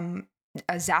automatically from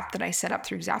a Zap that I set up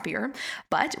through Zapier.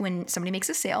 But when somebody makes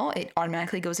a sale, it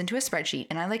automatically goes into a spreadsheet.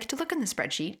 And I like to look in the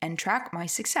spreadsheet and track my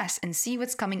success and see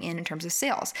what's coming in terms of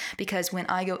sales. Because when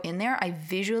I go in there, I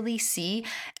visually see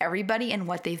everybody and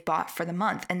what they've bought for the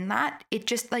month. And that, it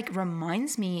just like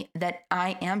reminds me that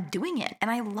I am doing it. And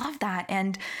I love that.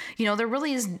 And, there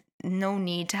really is no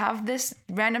need to have this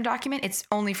random document. It's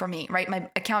only for me, right? My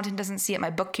accountant doesn't see it. My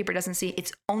bookkeeper doesn't see it.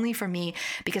 It's only for me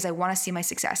because I want to see my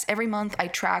success. Every month I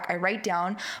write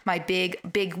down my big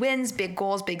wins, big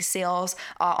goals, big sales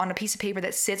on a piece of paper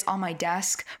that sits on my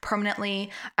desk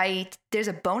permanently. There's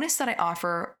a bonus that I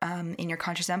offer in your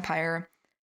conscious empire.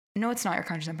 No, it's not your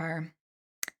conscious empire.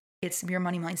 It's your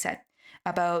money mindset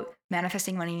about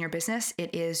manifesting money in your business.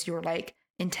 It is your like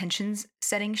intentions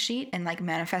setting sheet and like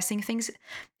manifesting things.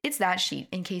 It's that sheet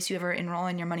in case you ever enroll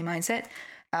in your money mindset.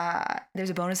 There's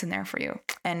a bonus in there for you,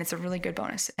 and it's a really good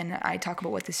bonus. And I talk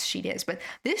about what this sheet is, but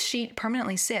this sheet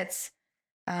permanently sits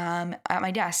at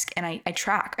my desk, and I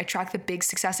track the big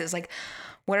successes. Like,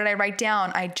 what did I write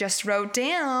down? I just wrote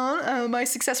down my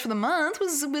success for the month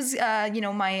was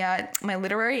my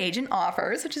literary agent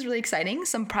offers, which is really exciting.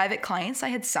 Some private clients I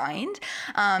had signed,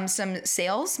 some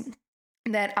sales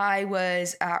that I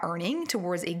was earning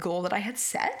towards a goal that I had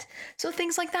set. So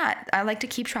things like that. I like to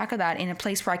keep track of that in a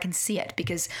place where I can see it,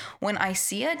 because when I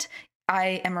see it,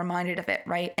 I am reminded of it,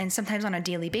 right? And sometimes on a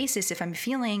daily basis, if I'm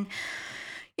feeling,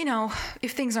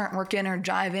 if things aren't working or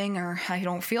jiving, or I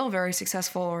don't feel very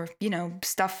successful, or,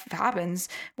 stuff happens,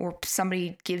 or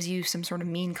somebody gives you some sort of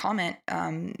mean comment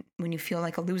when you feel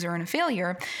like a loser and a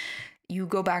failure, you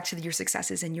go back to your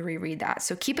successes and you reread that.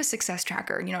 So keep a success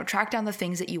tracker, track down the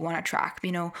things that you want to track,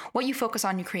 what you focus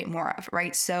on, you create more of,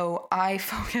 right? So I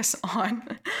focus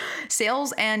on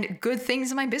sales and good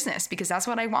things in my business because that's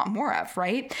what I want more of,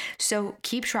 right? So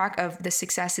keep track of the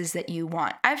successes that you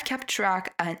want. I've kept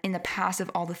track in the past of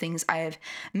all the things I have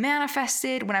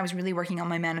manifested when I was really working on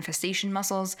my manifestation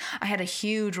muscles. I had a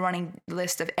huge running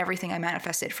list of everything I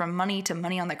manifested, from money to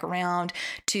money on the ground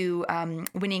to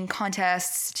winning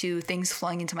contests to things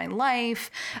flowing into my life,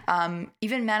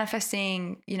 even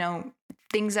manifesting,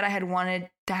 things that I had wanted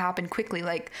to happen quickly,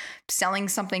 like selling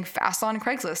something fast on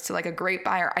Craigslist to like a great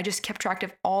buyer. I just kept track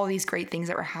of all these great things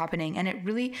that were happening. And it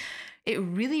really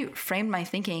framed my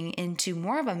thinking into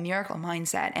more of a miracle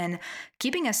mindset, and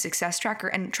keeping a success tracker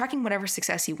and tracking whatever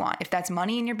success you want. If that's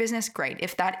money in your business, great.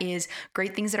 If that is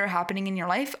great things that are happening in your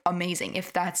life, amazing.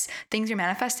 If that's things you're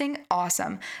manifesting,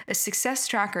 awesome. A success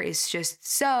tracker is just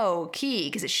so key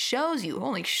because it shows you,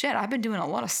 holy shit, I've been doing a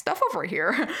lot of stuff over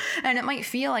here. And it might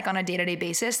feel like on a day-to-day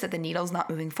basis that the needle's not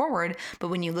moving forward. But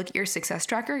when you look at your success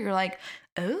tracker, you're like,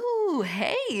 oh,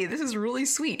 hey, this is really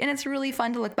sweet. And it's really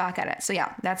fun to look back at it. So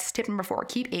yeah, that's tip number 4,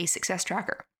 keep a success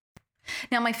tracker.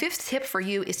 Now, my 5th tip for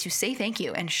you is to say thank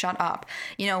you and shut up.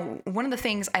 One of the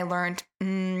things I learned,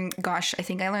 I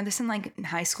think I learned this in like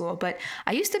high school, but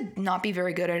I used to not be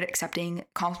very good at accepting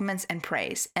compliments and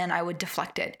praise, and I would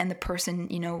deflect it. And the person,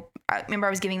 I remember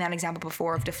I was giving that example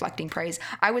before of deflecting praise.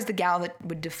 I was the gal that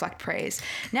would deflect praise.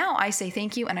 Now I say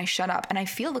thank you and I shut up and I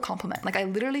feel the compliment. Like I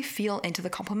literally feel into the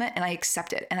compliment and I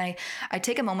accept it. And I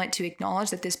take a moment to acknowledge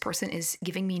that this person is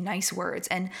giving me nice words,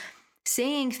 and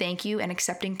saying thank you and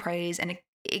accepting praise. And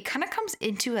it kind of comes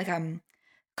into like kind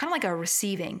of like a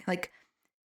receiving, like,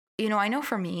 I know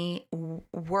for me,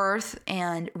 worth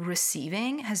and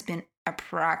receiving has been a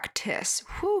practice,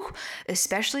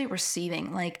 especially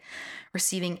receiving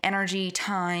energy,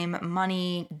 time,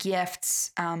 money,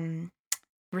 gifts.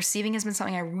 Receiving has been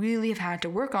something I really have had to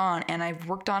work on, and I've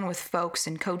worked on with folks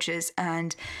and coaches,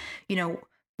 and,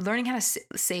 learning how to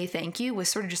say thank you was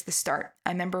sort of just the start.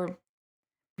 I remember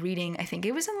reading, I think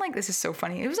it was in like, this is so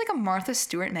funny, it was like a Martha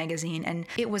Stewart magazine, and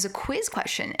it was a quiz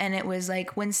question, and it was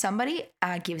like, when somebody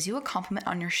gives you a compliment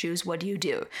on your shoes, what do you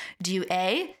do? Do you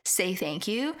A, say thank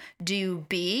you? Do you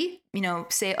B,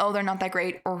 say, oh, they're not that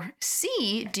great? Or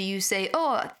C, do you say,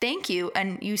 oh, thank you,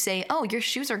 and you say, oh, your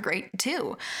shoes are great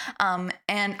too?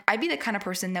 And I'd be the kind of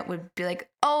person that would be like,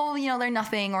 oh, they're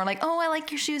nothing, or like, oh, I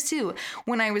like your shoes too.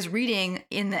 When I was reading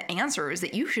in the answers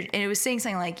that you should, and it was saying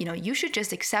something like, you should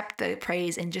just accept the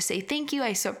praise and just say thank you,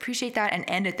 I so appreciate that, and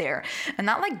end it there. And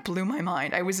that like blew my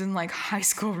mind. I was in like high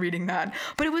school reading that,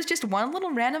 but it was just one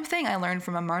little random thing I learned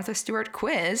from a Martha Stewart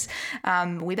quiz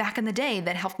way back in the day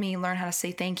that helped me learn how to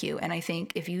say thank you. And I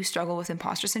think if you struggle with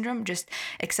imposter syndrome, just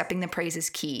accepting the praise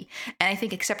is key. And I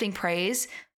think accepting praise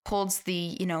holds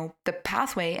the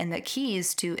pathway and the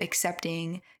keys to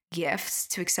accepting gifts,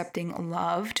 to accepting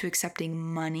love, to accepting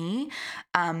money,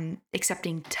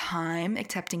 accepting time,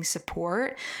 accepting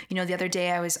support. The other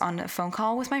day I was on a phone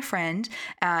call with my friend,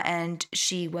 and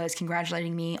she was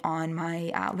congratulating me on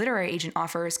my literary agent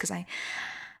offers, because I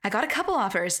got a couple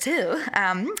offers too.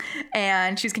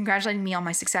 And she was congratulating me on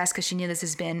my success because she knew this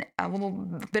has been a little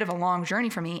bit of a long journey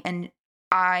for me. And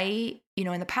I,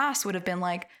 in the past would have been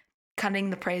like,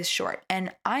 cutting the praise short.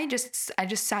 And I just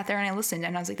sat there and I listened,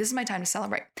 and I was like, this is my time to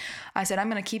celebrate. I said,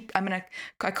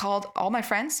 I called all my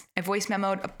friends, I voice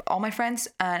memoed all my friends,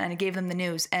 and I gave them the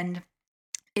news. And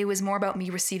it was more about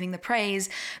me receiving the praise,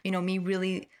 me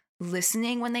really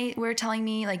listening when they were telling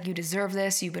me, like, you deserve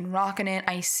this, you've been rocking it,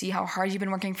 I see how hard you've been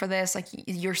working for this, like,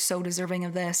 you're so deserving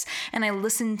of this. And I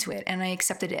listened to it and I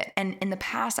accepted it. And in the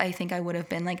past, I think I would have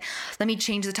been like, let me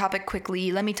change the topic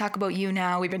quickly, let me talk about you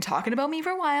now, we've been talking about me for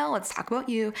a while, let's talk about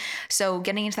you. So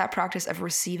getting into that practice of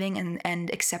receiving and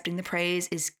accepting the praise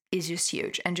is just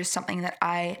huge, and just something that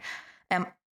I am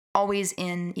always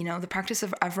in, the practice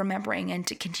of remembering and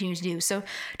to continue to do. So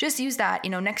just use that,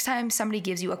 next time somebody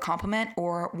gives you a compliment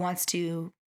or wants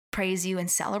to praise you and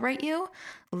celebrate you,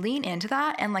 lean into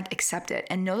that and like accept it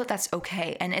and know that that's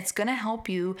okay. And it's going to help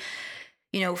you,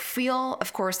 feel,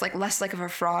 of course, like less like of a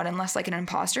fraud and less like an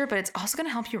imposter, but it's also going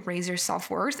to help you raise your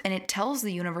self-worth. And it tells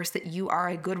the universe that you are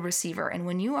a good receiver. And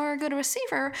when you are a good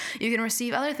receiver, you can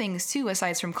receive other things too,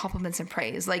 aside from compliments and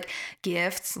praise, like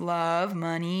gifts, love,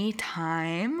 money,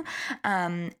 time.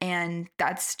 And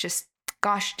that's just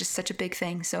such a big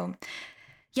thing. So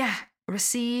yeah,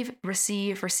 receive.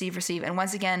 And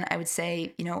once again, I would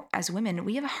say, as women,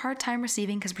 we have a hard time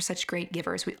receiving because we're such great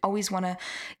givers. We always want to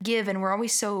give, and we're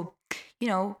always so,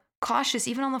 cautious.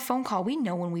 Even on the phone call, we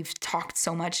know when we've talked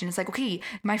so much and it's like, okay,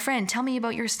 my friend, tell me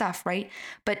about your stuff, right?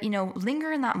 But,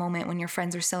 linger in that moment when your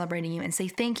friends are celebrating you and say,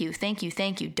 thank you.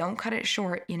 Don't cut it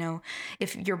short.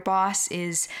 If your boss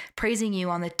is praising you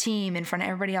on the team in front of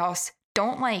everybody else,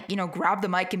 don't grab the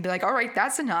mic and be like, all right,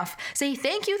 that's enough. Say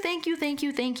thank you.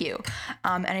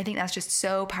 And I think that's just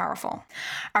so powerful.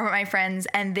 All right, my friends.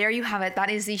 And there you have it. That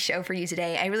is the show for you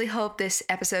today. I really hope this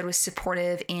episode was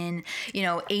supportive in,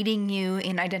 aiding you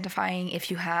in identifying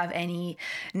if you have any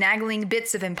nagging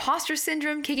bits of imposter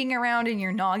syndrome kicking around in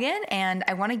your noggin. And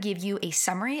I want to give you a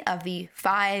summary of the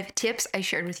 5 tips I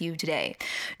shared with you today.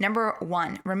 Number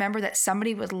 1, remember that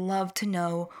somebody would love to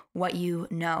know what you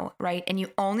know, right? And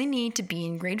you only need to be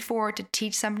in grade 4 to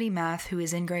teach somebody math who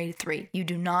is in grade 3. You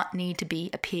do not need to be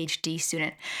a PhD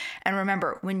student. And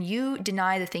remember, when you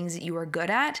deny the things that you are good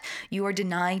at, you are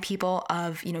denying people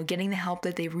of, getting the help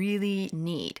that they really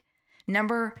need.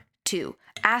 Number 2,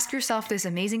 ask yourself this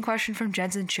amazing question from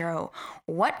Jensen Chiro.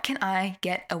 What can I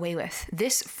get away with?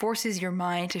 This forces your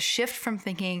mind to shift from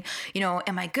thinking,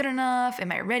 am I good enough?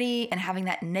 Am I ready? And having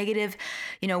that negative,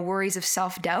 worries of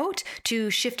self-doubt, to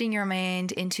shifting your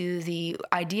mind into the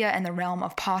idea and the realm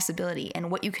of possibility and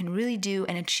what you can really do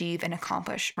and achieve and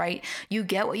accomplish, right? You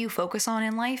get what you focus on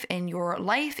in life, and your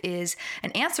life is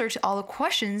an answer to all the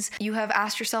questions you have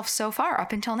asked yourself so far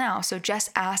up until now. So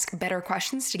just ask better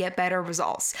questions to get better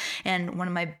results. And one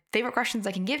of my favorite questions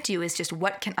I can give to you is just,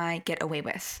 what can I get away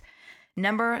with?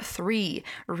 Number 3,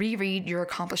 reread your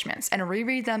accomplishments and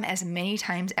reread them as many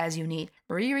times as you need.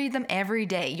 Reread them every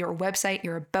day, your website,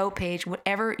 your about page,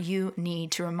 whatever you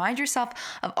need to remind yourself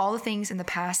of all the things in the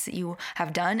past that you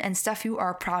have done and stuff you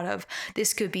are proud of.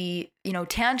 This could be,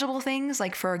 tangible things,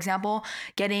 like, for example,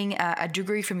 getting a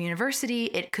degree from university.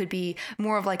 It could be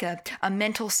more of like a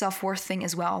mental self-worth thing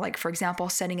as well. Like, for example,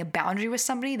 setting a boundary with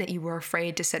somebody that you were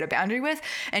afraid to set a boundary with,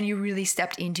 and you really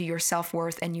stepped into your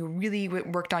self-worth and you really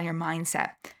worked on your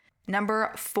mindset.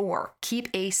 Number 4, keep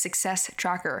a success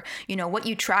tracker. What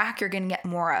you track, you're going to get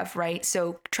more of, right?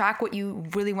 So track what you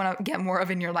really want to get more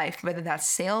of in your life, whether that's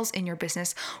sales in your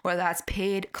business, whether that's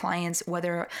paid clients,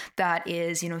 whether that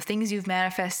is, things you've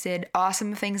manifested,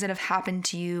 awesome things that have happened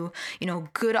to you,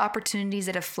 good opportunities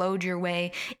that have flowed your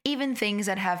way, even things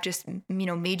that have just,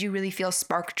 made you really feel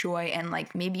spark joy and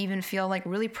like maybe even feel like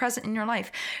really present in your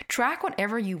life. Track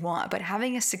whatever you want, but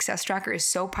having a success tracker is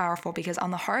so powerful because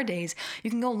on the hard days, you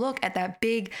can go look at that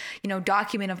big,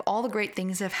 document of all the great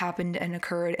things that have happened and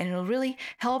occurred, and it'll really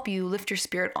help you lift your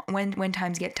spirit when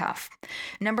times get tough.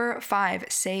 Number 5,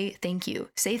 say thank you.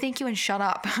 Say thank you and shut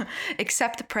up.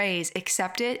 Accept the praise,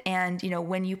 accept it. And,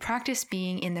 when you practice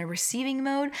being in the receiving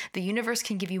mode, the universe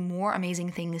can give you more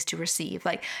amazing things to receive,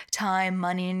 like time,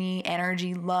 money,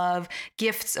 energy, love,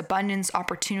 gifts, abundance,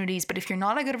 opportunities. But if you're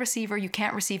not a good receiver, you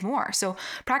can't receive more. So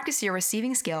practice your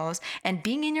receiving skills and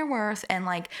being in your worth and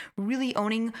like really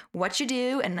owning what you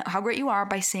do and how great you are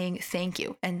by saying thank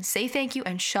you, and say thank you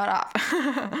and shut up.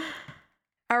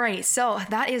 All right, so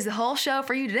that is the whole show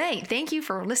for you today. Thank you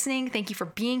for listening. Thank you for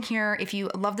being here. If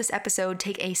you love this episode,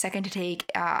 take a second to take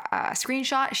a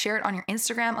screenshot, share it on your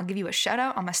Instagram. I'll give you a shout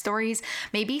out on my stories.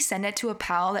 Maybe send it to a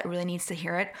pal that really needs to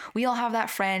hear it. We all have that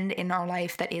friend in our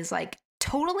life that is like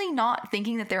totally not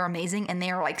thinking that they're amazing and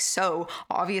they are like so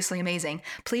obviously amazing,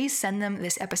 please send them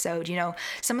this episode. You know,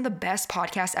 some of the best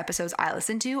podcast episodes I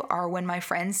listen to are when my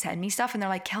friends send me stuff and they're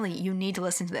like, Kelly, you need to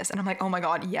listen to this. And I'm like, oh my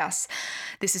God, yes,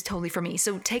 this is totally for me.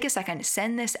 So take a second,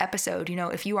 send this episode. You know,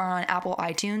 if you are on Apple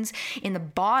iTunes, in the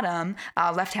bottom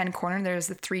left-hand corner, there's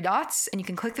the 3 dots, and you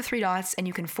can click the 3 dots and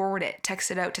you can forward it,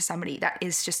 text it out to somebody. That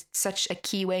is just such a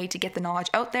key way to get the knowledge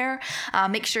out there.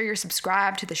 Make sure you're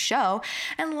subscribed to the show.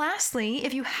 And lastly,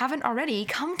 if you haven't already,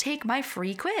 come take my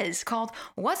free quiz called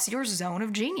What's Your Zone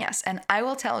of Genius? And I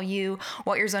will tell you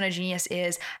what your zone of genius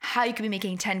is, how you could be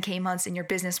making 10K months in your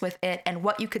business with it, and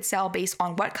what you could sell based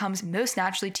on what comes most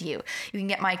naturally to you. You can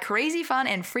get my crazy fun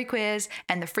and free quiz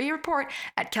and the free report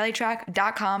at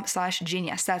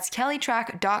kellytrack.com/genius. That's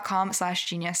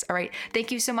kellytrack.com/genius. All right.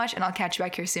 Thank you so much, and I'll catch you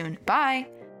back here soon. Bye.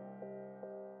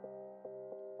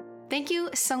 Thank you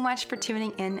so much for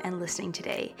tuning in and listening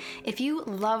today. If you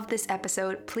love this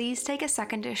episode, please take a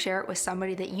second to share it with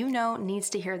somebody that you know needs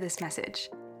to hear this message.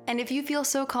 And if you feel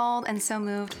so called and so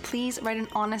moved, please write an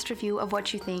honest review of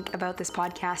what you think about this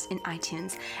podcast in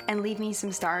iTunes and leave me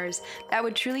some stars. That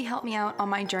would truly help me out on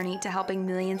my journey to helping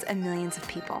millions and millions of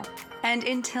people. And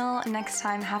until next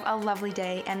time, have a lovely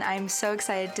day, and I'm so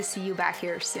excited to see you back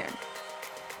here soon.